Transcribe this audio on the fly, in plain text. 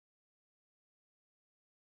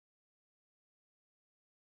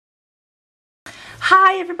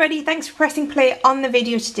Hi everybody, thanks for pressing play on the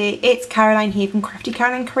video today. It's Caroline here from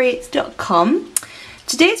craftycarolinecreates.com.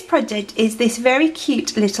 Today's project is this very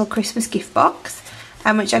cute little Christmas gift box,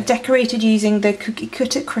 which I've decorated using the cookie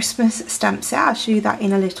cutter Christmas stamp set. I'll show you that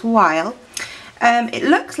in a little while. It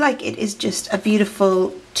looks like it is just a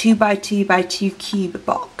beautiful 2x2x2 cube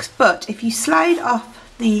box, but if you slide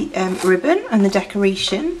off the ribbon and the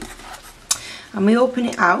decoration and we open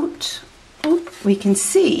it out, we can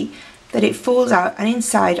see that it falls out, and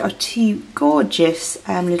inside are two gorgeous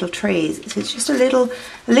little trays. So it's just a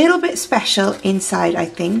little bit special inside. I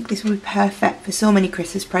think this would be perfect for so many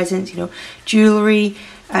Christmas presents, you know, jewellery,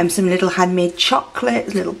 some little handmade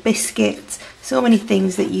chocolates, little biscuits, so many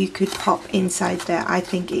things that you could pop inside there. I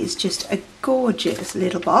think it is just a gorgeous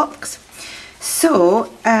little box.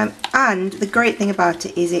 So, and the great thing about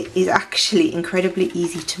it is actually incredibly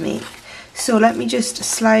easy to make. So let me just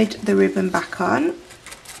slide the ribbon back on.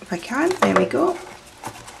 If I can, there we go,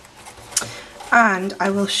 and I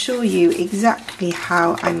will show you exactly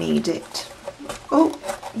how I made it. Oh,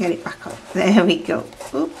 get it back on, there we go.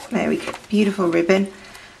 Oh, there we go, beautiful ribbon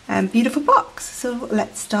and beautiful box. So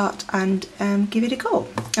let's start and give it a go.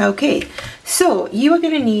 Okay, so you are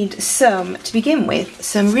going to need to begin with,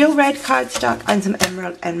 some real red cardstock and some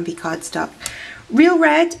emerald envy cardstock. Real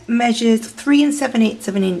red measures 3 7/8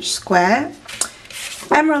 of an inch square.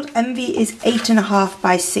 Emerald Envy is 8.5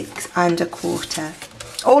 by 6 1/4.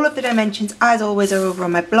 All of the dimensions, as always, are over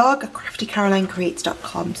on my blog at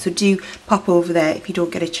craftycarolinecreates.com, so do pop over there if you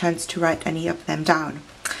don't get a chance to write any of them down.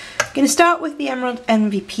 I'm going to start with the Emerald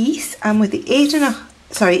Envy piece, and with the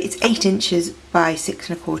it's 8 inches by 6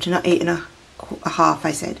 1/4, not 8.5.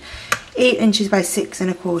 I said 8 inches by 6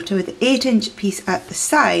 1/4. With the 8-inch piece at the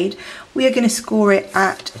side, we are going to score it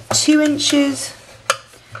at 2 inches.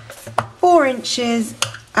 4 inches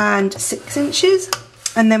and 6 inches,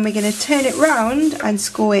 and then we're going to turn it round and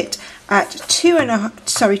score it at 2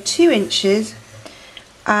 inches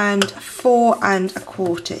and 4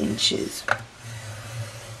 1/4 inches.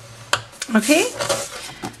 Okay,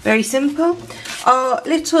 very simple. Our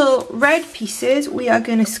little red pieces, we are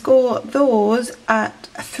going to score those at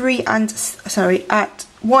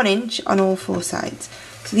 1 inch on all 4 sides.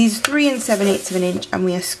 So these are 3 7/8 of an inch, and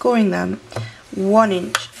we are scoring them 1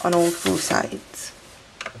 inch on all 4 sides.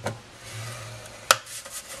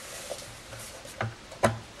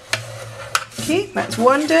 Okay, that's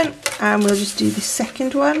one done, and we'll just do the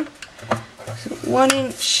second one. So 1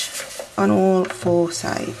 inch on all 4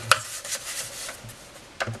 sides.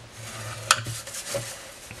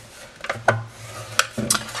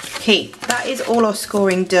 Okay, that is all our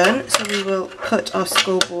scoring done, so we will put our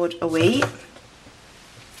scoreboard away.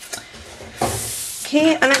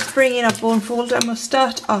 Okay, and let's bring in our bone folder, and we'll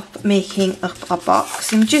start off making up our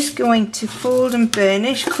box. I'm just going to fold and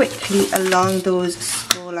burnish quickly along those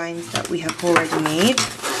score lines that we have already made.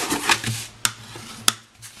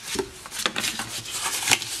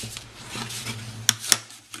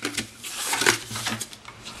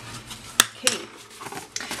 Okay,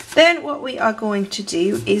 then what we are going to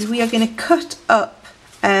do is we are going to cut up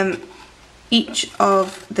each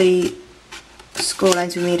of the score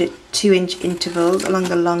lines we made at 2-inch intervals along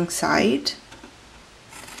the long side.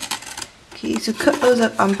 Okay, so cut those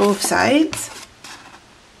up on both sides.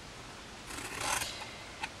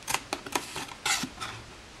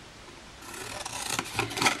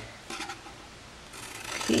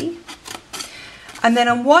 Okay, and then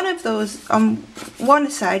on one of those, on one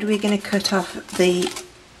side, we're going to cut off the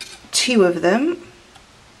 2 of them.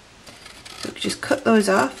 So just cut those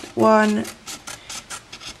off, 1,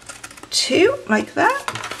 2, like that.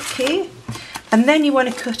 Okay, and then you want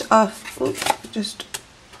to cut off, just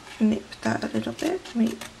nip that a little bit,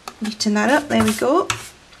 neaten that up, there we go.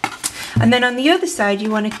 And then on the other side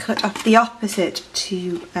you want to cut off the opposite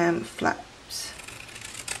 2 flaps.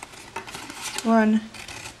 1,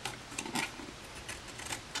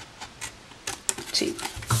 2.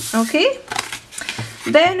 Okay,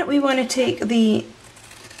 then we want to take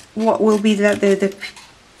what will be the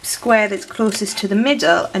square that's closest to the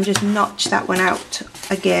middle and just notch that one out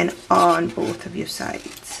again on both of your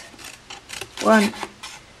sides. 1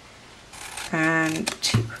 and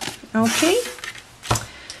 2. Okay,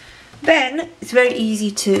 then it's very easy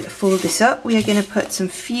to fold this up. We are going to put some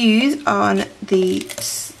fuse on the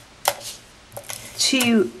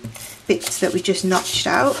 2 bits that we just notched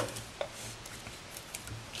out.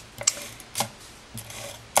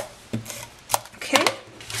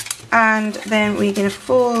 And then we're going to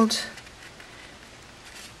fold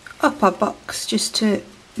up our box just to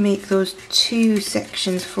make those 2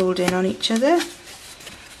 sections fold in on each other.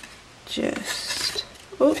 Just,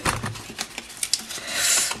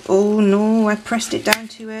 Oh no, I pressed it down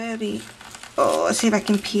too early. Oh, let's see if I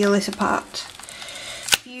can peel this apart.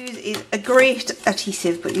 Fuse is a great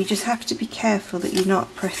adhesive, but you just have to be careful that you're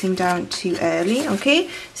not pressing down too early, okay?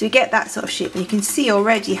 So you get that sort of shape, and you can see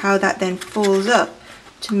already how that then folds up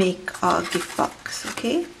to make our gift box,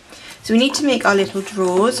 okay? So we need to make our little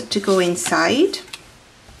drawers to go inside.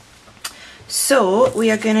 So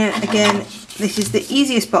we are gonna, again, this is the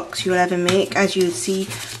easiest box you'll ever make, as you'll see,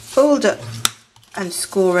 fold up and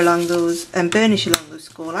score along those, and burnish along those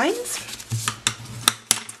score lines.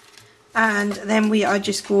 And then we are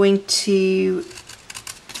just going to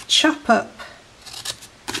chop up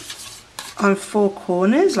on 4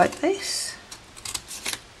 corners like this,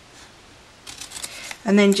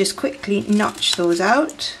 and then just quickly notch those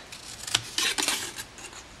out.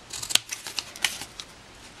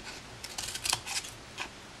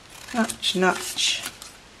 Notch, notch,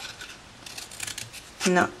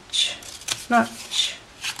 notch, notch,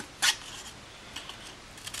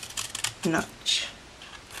 notch,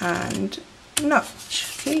 and notch,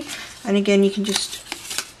 okay? And again, you can just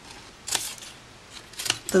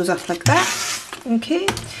those off like that, okay?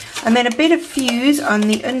 And then a bit of fuse on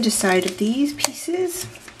the underside of these pieces.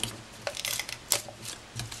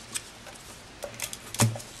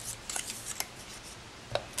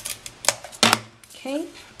 Okay,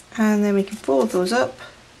 and then we can fold those up,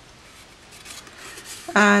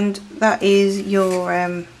 and that is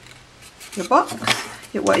your box,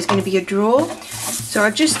 what is going to be your drawer. So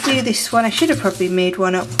I'll just do this one. I should have probably made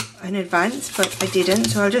one up in advance, but I didn't,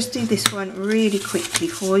 so I'll just do this one really quickly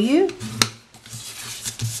for you.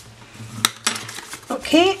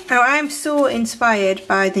 Okay, now I'm so inspired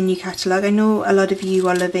by the new catalogue. I know a lot of you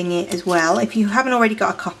are loving it as well. If you haven't already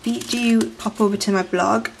got a copy, do pop over to my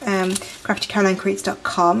blog,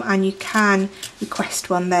 craftycarolinecreates.com, and you can request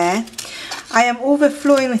one there. I am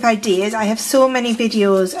overflowing with ideas. I have so many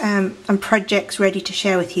videos and projects ready to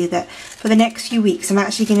share with you that for the next few weeks I'm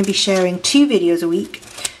actually going to be sharing 2 videos a week.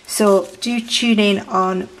 So do tune in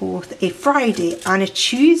on both a Friday and a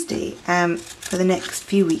Tuesday for the next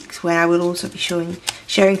few weeks, when I will also be sharing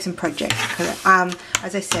some projects, because I am,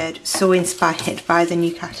 as I said, so inspired by the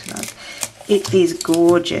new catalogue. It is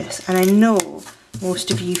gorgeous, and I know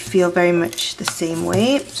most of you feel very much the same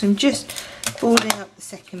way. So I'm just folding up the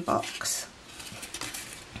second box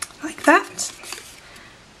like that.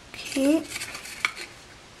 Okay.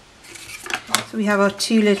 So we have our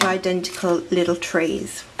 2 little identical little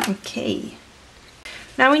trays. Okay.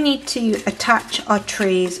 Now we need to attach our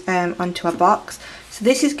trays onto our box. So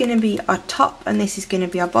this is going to be our top and this is going to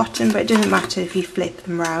be our bottom, but it doesn't matter if you flip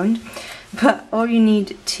them round. But all you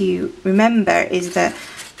need to remember is that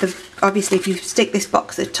obviously if you stick this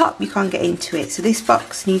box at the top, you can't get into it. So this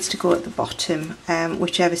box needs to go at the bottom,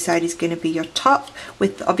 whichever side is going to be your top,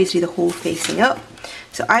 with obviously the hole facing up.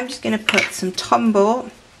 So I'm just going to put some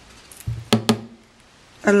Tombow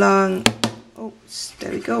along, oops,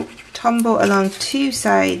 there we go, Tombow along 2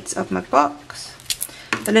 sides of my box,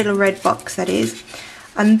 the little red box that is.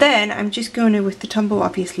 And then I'm just going to, with the Tombow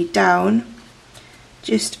obviously down,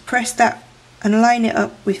 just press that and line it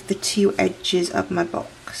up with the 2 edges of my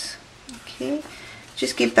box. Okay,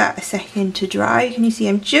 just give that a second to dry. Can you see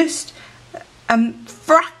I'm just a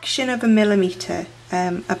fraction of a millimetre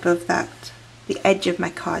above that, the edge of my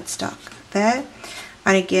cardstock there,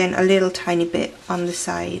 and again a little tiny bit on the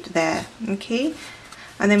side there. Okay,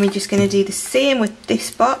 and then we're just going to do the same with this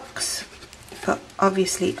box, but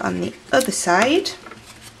obviously on the other side.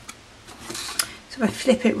 So if I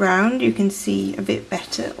flip it round, you can see a bit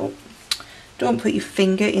better. Oh, don't put your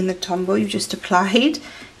finger in the Tombow you've just applied,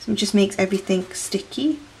 so it just makes everything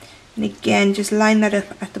sticky. And again, just line that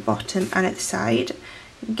up at the bottom and at the side.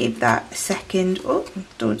 Give that a second. Oh,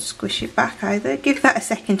 don't squish it back either. Give that a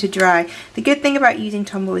second to dry. The good thing about using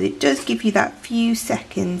Tombow is it does give you that few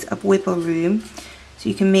seconds of wiggle room, so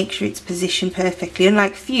you can make sure it's positioned perfectly,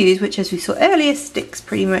 unlike fuse, which as we saw earlier sticks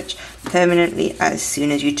pretty much permanently as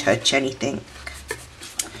soon as you touch anything.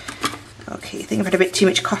 Okay, I think I've had a bit too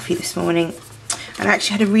much coffee this morning, and I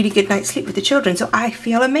actually had a really good night's sleep with the children, so I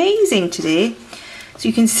feel amazing today. So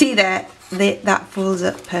you can see there that folds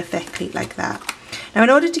up perfectly like that. Now in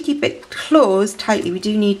order to keep it closed tightly, we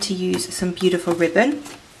do need to use some beautiful ribbon.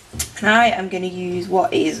 And I am going to use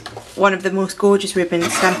what is one of the most gorgeous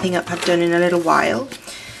ribbons Stampin' Up! Have done in a little while.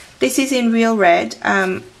 This is in Real Red,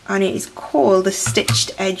 and it is called the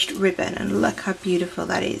Stitched Edged Ribbon, and look how beautiful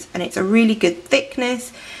that is. And it's a really good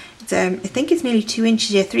thickness. It's, I think it's nearly 2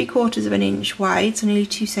 inches, yeah, 3/4 of an inch wide, so nearly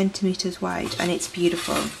 2 centimeters wide, and it's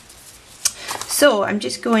beautiful. So I'm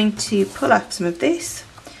just going to pull off some of this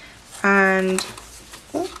and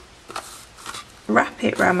wrap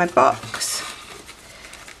it around my box,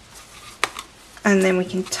 and then we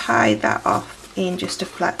can tie that off in just a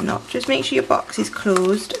flat knot. Just make sure your box is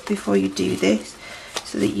closed before you do this,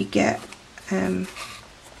 so that you get, have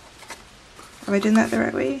I done that the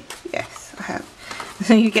right way? Yes, I have.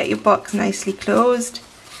 So you get your box nicely closed,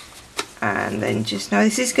 and then just, now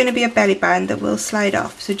this is going to be a belly band that will slide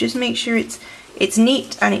off, so just make sure it's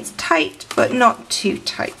neat and it's tight, but not too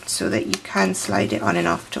tight, so that you can slide it on and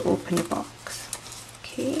off to open your box.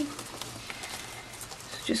 Okay,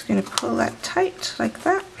 so just going to pull that tight like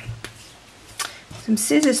that. Some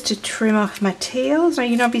scissors to trim off my tails. Now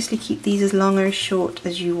you can obviously keep these as long or as short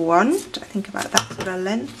as you want. I think about that sort of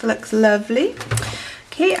length. Looks lovely.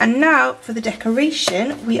 Okay, and now for the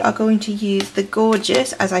decoration, we are going to use the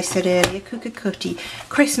gorgeous, as I said earlier, Kukakoti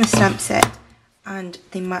Christmas stamp set and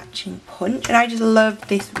the matching punch. And I just love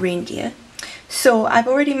this reindeer. So I've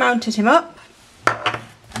already mounted him up.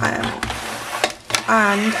 And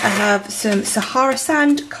I have some Sahara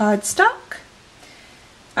Sand cardstock.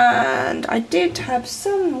 And I did have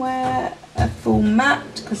somewhere a full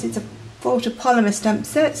mat, because it's a photopolymer stamp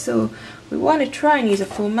set, so we want to try and use a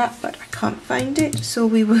full mat, but I can't find it, so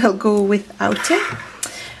we will go without it.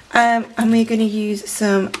 And we're going to use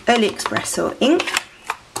some Early Espresso ink.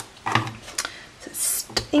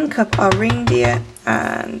 So ink up our reindeer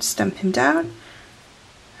and stamp him down.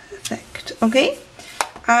 Perfect. Okay,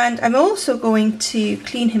 and I'm also going to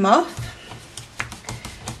clean him off.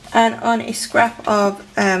 And on a scrap of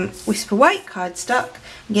Whisper White cardstock,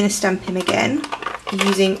 I'm going to stamp him again,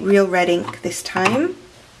 using real red ink this time.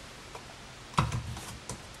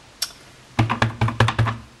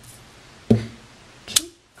 Okay.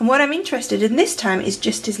 And what I'm interested in this time is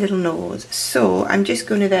just his little nose. So I'm just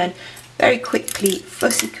going to then very quickly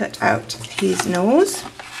fussy cut out his nose,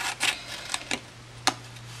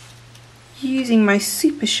 using my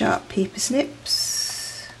super sharp paper snips.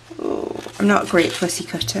 Oh, I'm not a great fussy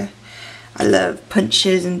cutter. I love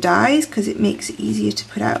punches and dies because it makes it easier to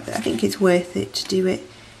put out, but I think it's worth it to do it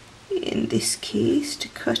in this case, to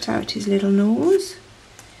cut out his little nose.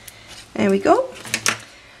 There we go.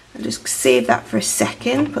 I'll just save that for a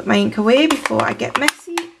second, put my ink away before I get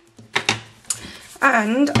messy.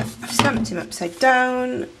 And I've stamped him upside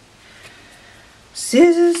down.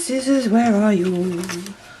 Scissors, scissors, where are you?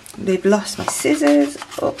 They've lost my scissors.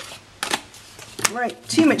 Oh. Right,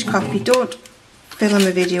 too much coffee. Don't film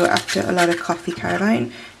a video after a lot of coffee,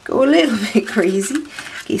 Caroline. Go a little bit crazy.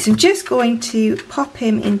 Okay, so I'm just going to pop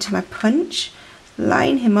him into my punch,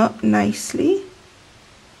 line him up nicely.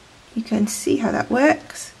 You can see how that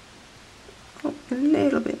works. Oh, a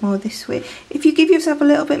little bit more this way. If you give yourself a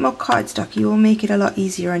little bit more cardstock, you will make it a lot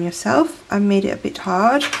easier on yourself. I made it a bit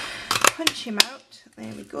hard. Punch him out.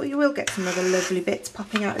 There we go. You will get some other lovely bits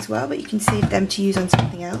popping out as well, but you can save them to use on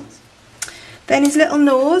something else. Then his little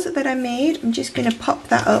nose that I made, I'm just going to pop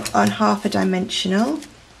that up on half a dimensional.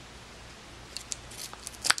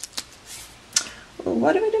 Oh,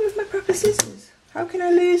 what have I done with my proper scissors? How can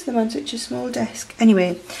I lose them on such a small desk?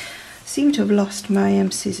 Anyway, I seem to have lost my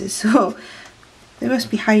scissors, so they must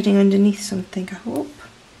be hiding underneath something, I hope.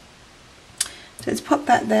 So let's pop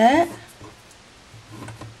that there.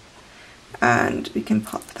 And we can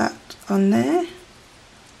pop that on there.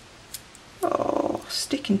 Oh,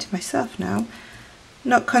 sticking to myself now.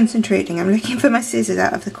 Not concentrating, I'm looking for my scissors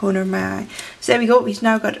out of the corner of my eye. So there we go, he's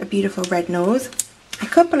now got a beautiful red nose. A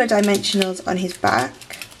couple of dimensionals on his back.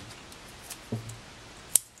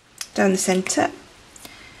 Down the centre.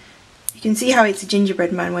 You can see how it's a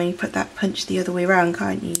gingerbread man when you put that punch the other way around,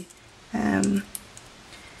 can't you?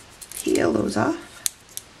 Peel those off.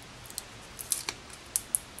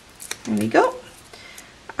 There we go.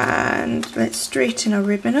 And let's straighten our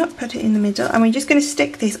ribbon up, put it in the middle, and we're just going to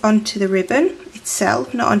stick this onto the ribbon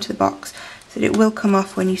itself, not onto the box, so that it will come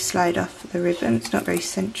off when you slide off the ribbon. It's not very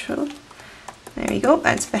central. There we go,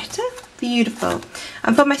 that's better. Beautiful.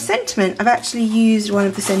 And for my sentiment, I've actually used one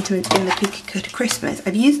of the sentiments in the Kukakoti Christmas.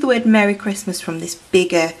 I've used the word Merry Christmas from this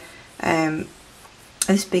bigger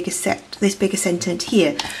sentiment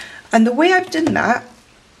here. And the way I've done that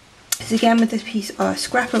is again with this piece of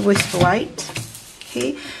scrap of Whisper White.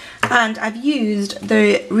 Okay, and I've used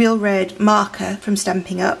the Real Red marker from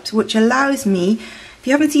Stampin' Up, which allows me, if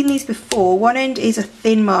you haven't seen these before, one end is a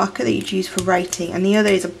thin marker that you'd use for writing, and the other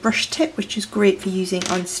is a brush tip, which is great for using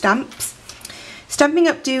on stamps. Stampin'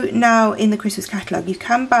 Up do now in the Christmas catalogue, you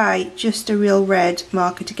can buy just a Real Red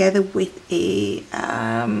marker together with a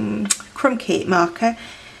crumb cake marker,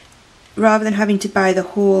 rather than having to buy the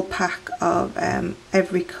whole pack of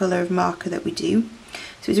every colour of marker that we do.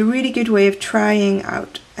 So it's a really good way of trying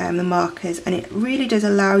out the markers, and it really does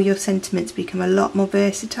allow your sentiments to become a lot more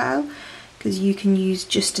versatile. because you can use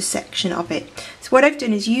just a section of it. So what I've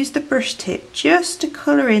done is use the brush tip just to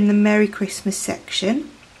colour in the Merry Christmas section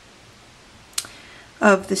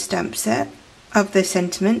of the stamp set, of the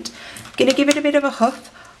sentiment. I'm going to give it a bit of a huff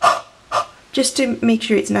just to make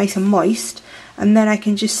sure it's nice and moist, and then I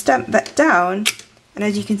can just stamp that down, and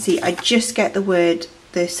as you can see I just get the word,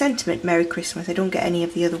 the sentiment Merry Christmas. I don't get any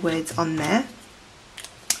of the other words on there.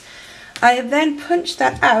 I have then punched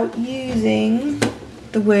that out using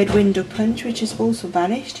the word window punch, which has also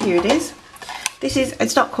vanished. Here it is.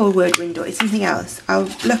 It's not called word window, it's something else. I'll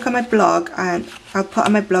look on my blog and I'll put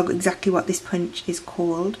on my blog exactly what this punch is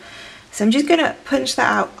called. So I'm just going to punch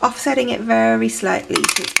that out, offsetting it very slightly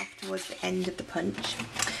so it's off towards the end of the punch.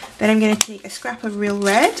 Then I'm going to take a scrap of real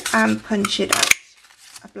red and punch it out,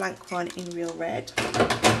 a blank one in real red.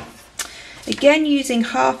 Again, using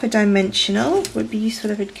half a dimensional. Would be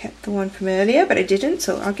useful if I'd kept the one from earlier, but I didn't,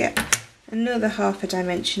 so I'll get another half a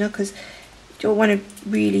dimensional because you don't want to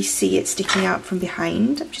really see it sticking out from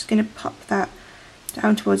behind. I'm just going to pop that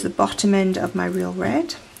down towards the bottom end of my real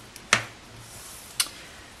red.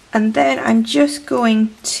 And then I'm just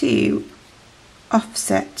going to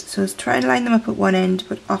offset, so try and line them up at one end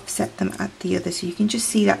but offset them at the other, so you can just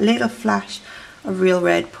see that little flash of real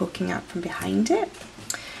red poking out from behind it.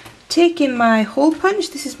 Taking my hole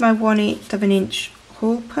punch, this is my 1/8 of an inch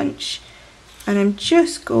hole punch, and I'm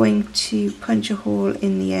just going to punch a hole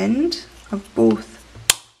in the end of both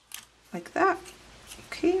like that.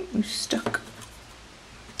 Okay, I'm stuck.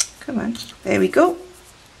 Come on, there we go.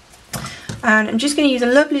 And I'm just going to use a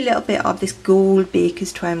lovely little bit of this gold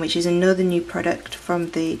baker's twine, which is another new product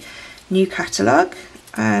from the new catalogue,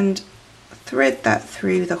 and thread that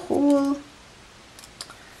through the hole.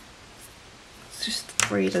 Let's just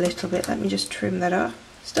braid a little bit. Let me just trim that off.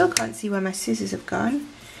 Still can't see where my scissors have gone.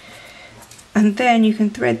 And then you can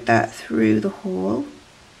thread that through the hole.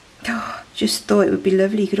 Oh, just thought it would be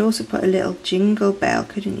lovely. You could also put a little jingle bell,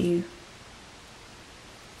 couldn't you?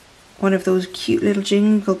 One of those cute little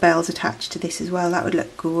jingle bells attached to this as well. That would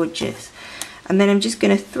look gorgeous. And then I'm just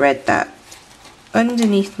going to thread that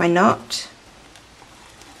underneath my knot.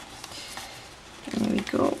 There we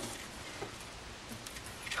go.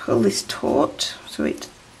 Pull this taut so it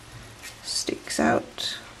sticks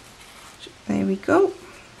out. There we go.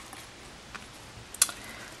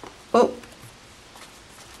 Oh,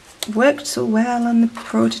 worked so well on the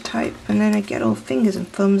prototype, and then I get all fingers and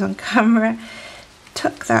thumbs on camera.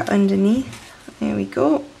 Tuck that underneath, there we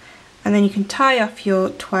go, and then you can tie off your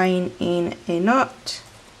twine in a knot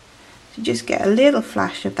to just get a little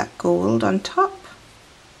flash of that gold on top.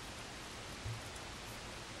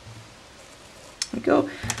 There we go.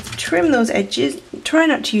 Trim those edges, try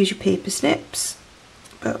not to use your paper snips,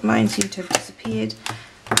 but mine seem to have disappeared,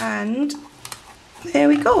 and there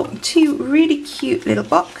we go, two really cute little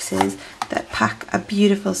boxes that pack a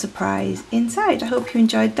beautiful surprise inside. I hope you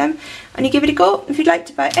enjoyed them and you give it a go. If you'd like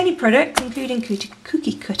to buy any products, including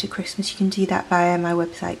Cookie Cutter Christmas, you can do that via my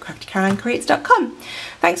website, craftycarolinecreates.com.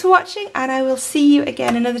 Thanks for watching, and I will see you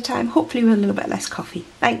again another time, hopefully with a little bit less coffee.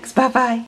 Thanks, bye bye.